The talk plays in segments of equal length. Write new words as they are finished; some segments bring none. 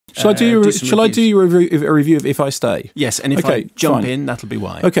Shall I do a review of If I Stay? Yes, and if I jump in, that'll be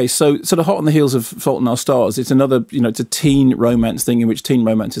why. Okay, so sort of hot on the heels of Fault in Our Stars, it's another, it's a teen romance thing in which teen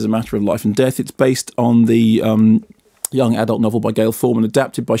romance is a matter of life and death. It's based on the young adult novel by Gail Forman,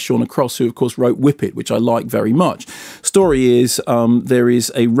 adapted by Shauna Cross, who of course wrote Whip It, which I like very much. Story is there is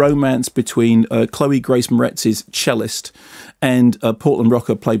a romance between Chloe Grace Moretz's cellist and Portland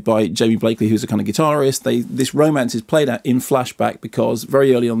rocker played by Jamie Blakely, who's a kind of guitarist. This romance is played out in flashback because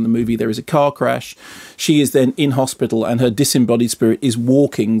very early on in the movie there is a car crash. She is then in hospital and her disembodied spirit is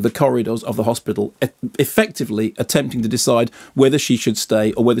walking the corridors of the hospital, effectively attempting to decide whether she should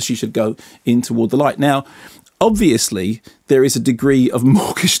stay or whether she should go in toward the light. Now, obviously, there is a degree of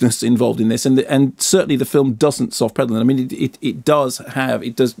mawkishness involved in this, and certainly the film doesn't soft pedal. I mean, it does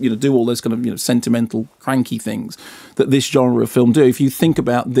do all those kind of sentimental, cranky things that this genre of film do. If you think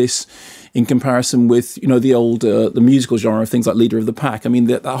about this in comparison with the musical genre of things like Leader of the Pack, I mean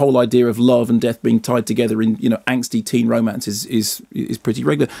that whole idea of love and death being tied together in angsty teen romance is pretty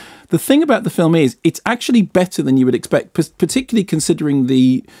regular. The thing about the film is it's actually better than you would expect, particularly considering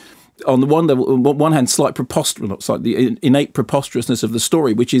on the one hand, the innate preposterousness of the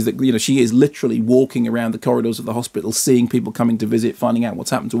story, which is that she is literally walking around the corridors of the hospital, seeing people coming to visit, finding out what's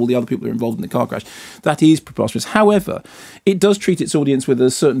happened to all the other people who are involved in the car crash. That is preposterous. However, it does treat its audience with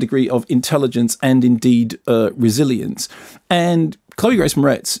a certain degree of intelligence and indeed resilience. And Chloe Grace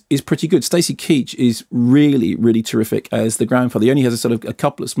Moretz is pretty good. Stacey Keach is really, really terrific as the grandfather. He only has a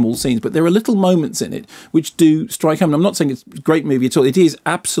couple of small scenes, but there are little moments in it which do strike home. And I'm not saying it's a great movie at all. It is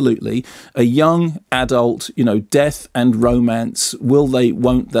absolutely a young adult, death and romance. Will they,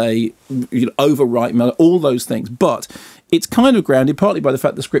 won't they, overwrite, all those things. But it's kind of grounded partly by the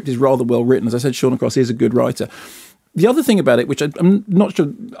fact the script is rather well written. As I said, Shauna Cross is a good writer. The other thing about it, which I'm not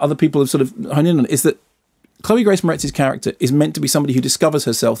sure other people have sort of honed in on, is that Chloe Grace Moretz's character is meant to be somebody who discovers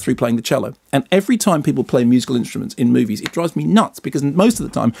herself through playing the cello. And every time people play musical instruments in movies, it drives me nuts because most of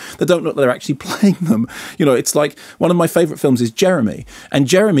the time they don't look like they're actually playing them. It's like one of my favourite films is Jeremy. And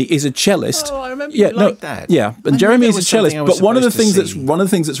Jeremy is a cellist. Oh, I remember you liked that. Yeah, and Jeremy is a cellist. But one of the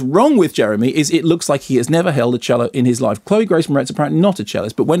things that's wrong with Jeremy is it looks like he has never held a cello in his life. Chloe Grace Moretz apparently not a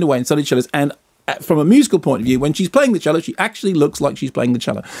cellist, but went away and studied cellist, and from a musical point of view, when she's playing the cello, she actually looks like she's playing the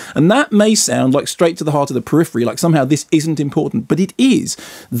cello. And that may sound like straight to the heart of the periphery, like somehow this isn't important, but it is.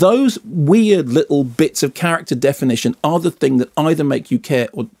 Those weird little bits of character definition are the thing that either make you care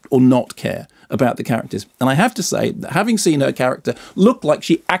or not care about the characters. And I have to say that having seen her character look like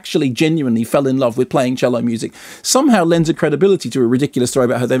she actually genuinely fell in love with playing cello music somehow lends a credibility to a ridiculous story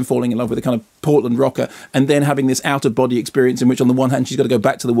about her then falling in love with a kind of Portland rocker and then having this out-of-body experience in which on the one hand she's got to go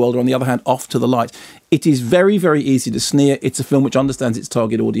back to the world or on the other hand off to the light. It is very, very easy to sneer. It's a film which understands its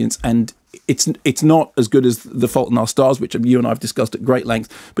target audience, and it's not as good as The Fault in Our Stars, which you and I have discussed at great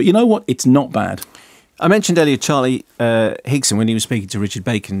length. But you know what? It's not bad. I mentioned earlier Charlie Higson, when he was speaking to Richard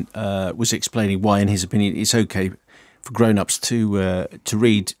Bacon, was explaining why, in his opinion, it's okay for grown-ups to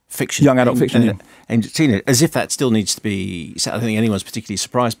read fiction. Young adult fiction. And teenagers, as if that still needs to be... I don't think anyone's particularly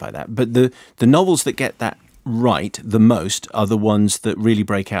surprised by that. But the novels that get that right the most are the ones that really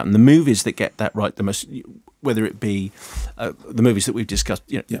break out. And the movies that get that right the most... whether it be the movies that we've discussed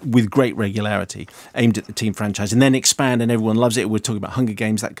with great regularity, aimed at the teen franchise, and then expand and everyone loves it. We're talking about Hunger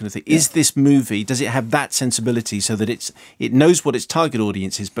Games, that kind of thing. Yeah. Is this movie, does it have that sensibility so that it knows what its target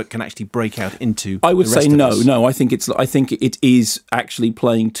audience is, but can actually break out into I would the rest say of no, us? no. I think it is actually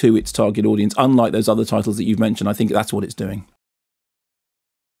playing to its target audience, unlike those other titles that you've mentioned. I think that's what it's doing.